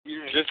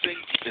This thing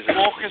is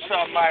Focus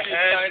on my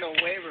head. Sign a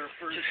waiver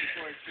first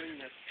before I swing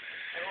this.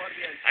 I don't want to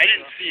be on camera. I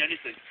didn't see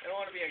anything. I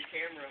don't want to be on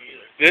camera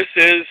either. This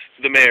is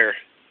the mayor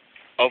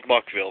of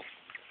Muckville.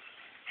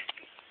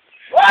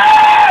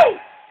 Woo!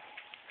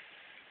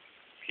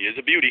 He is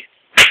a beauty.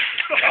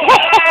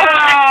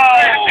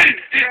 Oh!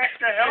 Crack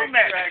the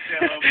helmet. Crack the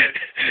helmet.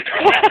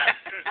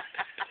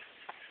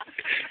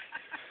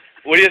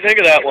 What do you think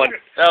of that one?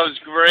 That was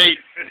great.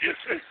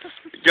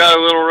 Got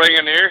a little ring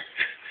in here.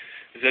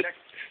 Does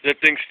that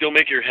thing still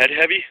make your head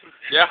heavy?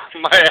 Yeah,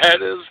 my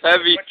head is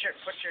heavy.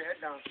 Put your head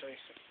down, so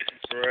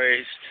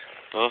Braced.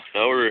 Oh,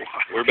 now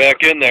we're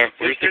back in there.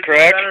 Where's the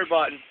crack? Center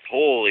button.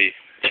 Holy.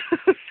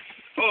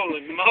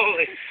 Holy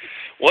moly.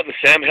 What in the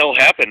Sam Hill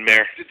happened,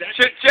 Mayor?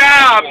 Good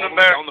job, the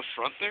bear. On the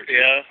front there?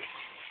 Yeah.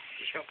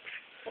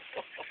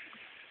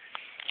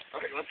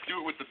 Alright, let's do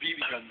it with the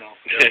BB gun now.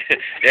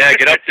 Yeah,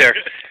 get up there.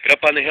 Get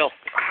up on the hill.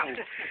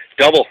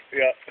 Double.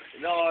 Yeah.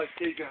 No,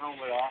 take the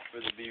helmet off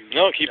for the BB.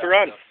 No, keep her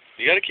on.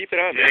 You gotta keep it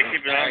on. Yeah, Man.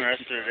 keep it on the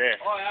rest of the day.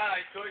 Oh yeah,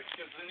 I could,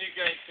 because then you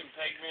guys can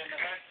peg me in the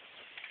head.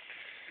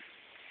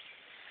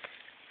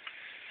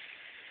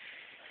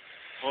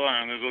 Hold on,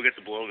 I'm gonna go get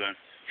the blowgun.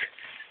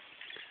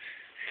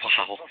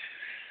 Wow.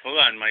 Hold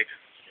on, Mike.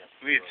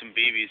 We get some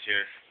BBs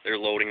here. They're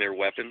loading their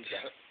weapons.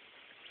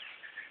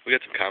 We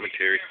got some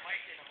commentary.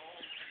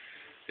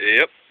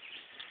 Yep.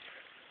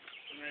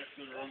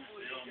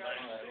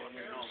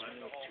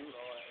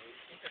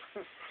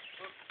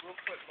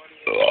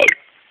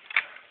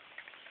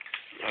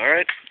 All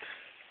right.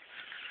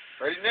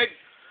 Ready, Nick?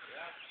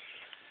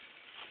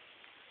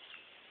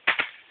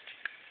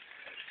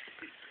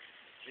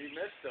 He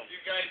missed him. You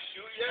guys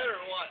shoot yet or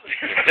what?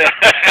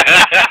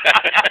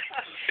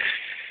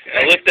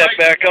 Now lift that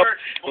back up.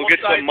 We'll get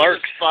some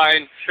marks.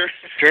 Fine.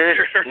 Turn,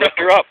 lift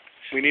her up.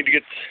 We need to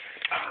get.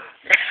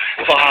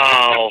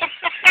 Wow.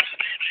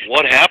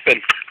 What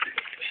happened?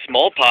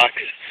 Smallpox.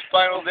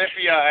 Spinal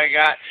dipia I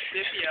got.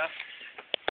 Dipia.